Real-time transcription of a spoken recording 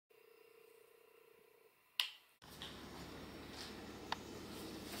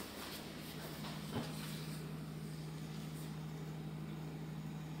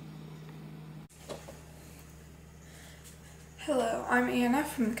Hello, I'm Anna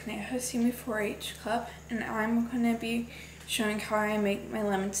from the Conejo-Simi 4-H Club, and I'm going to be showing how I make my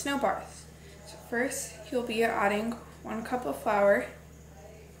lemon snow bars. So first, you'll be adding 1 cup of flour,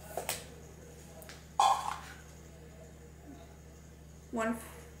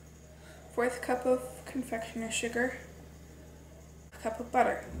 1/4 cup of confectioner's sugar, a cup of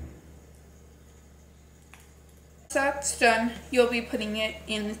butter. Once that's done, you'll be putting it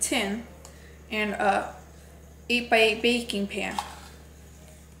in the tin and 8x8 baking pan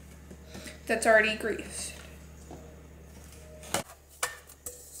that's already greased.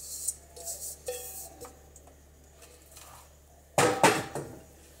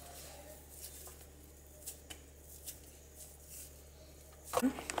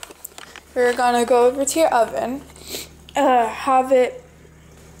 You're gonna go over to your oven, have it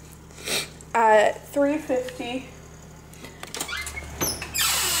at 350.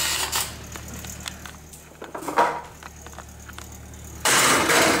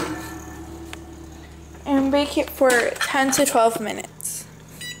 And bake it for 10 to 12 minutes.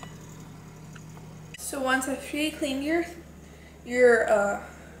 So once after you clean your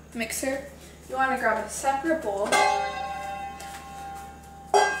mixer, you want to grab a separate bowl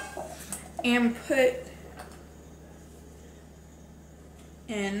and put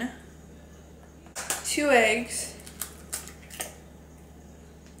in 2 eggs,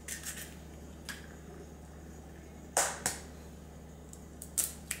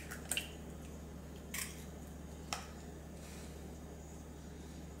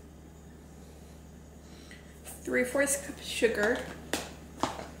 3/4 cup of sugar,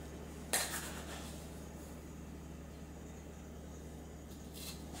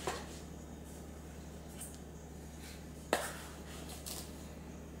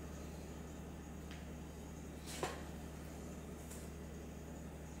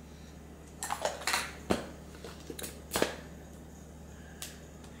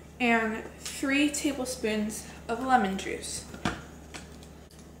 and 3 tablespoons of lemon juice.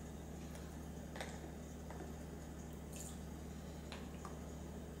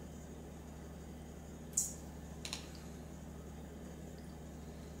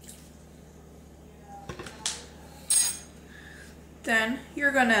 Then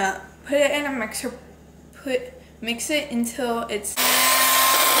you're gonna put it in a mixer, mix it until it's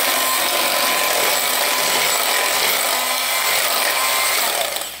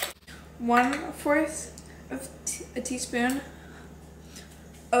 1/4 of a teaspoon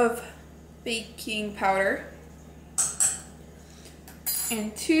of baking powder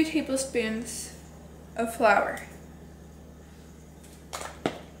and 2 tablespoons of flour.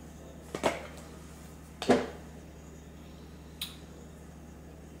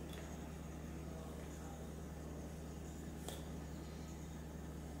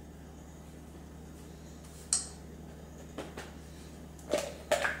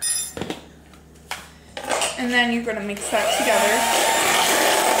 And then you're going to mix that together.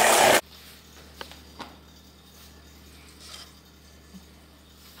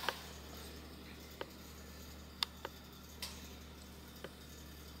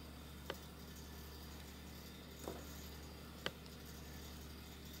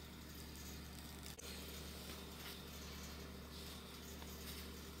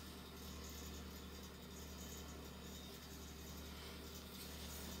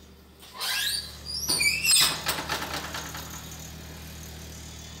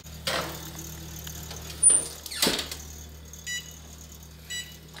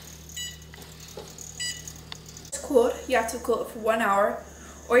 Cooled, you have to cool it for 1 hour,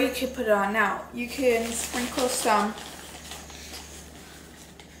 or you can put it on now. You can sprinkle some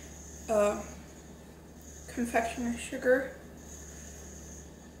confectioner's sugar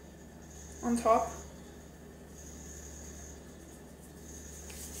on top,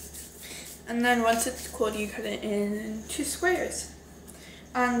 and then once it's cooled, you cut it into squares.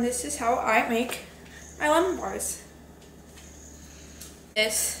 And this is how I make my lemon bars.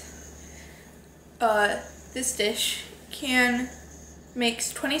 This dish makes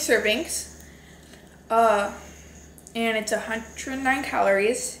 20 servings, and it's 109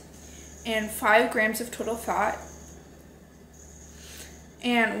 calories and 5 grams of total fat,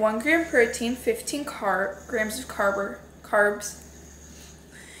 and 1 gram protein, 15 grams of carbs,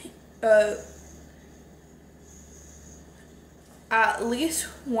 at least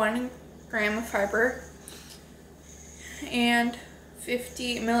 1 gram of fiber, and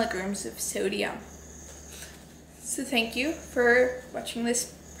 50 milligrams of sodium. So thank you for watching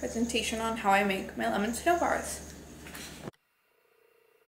this presentation on how I make my lemon snow bars.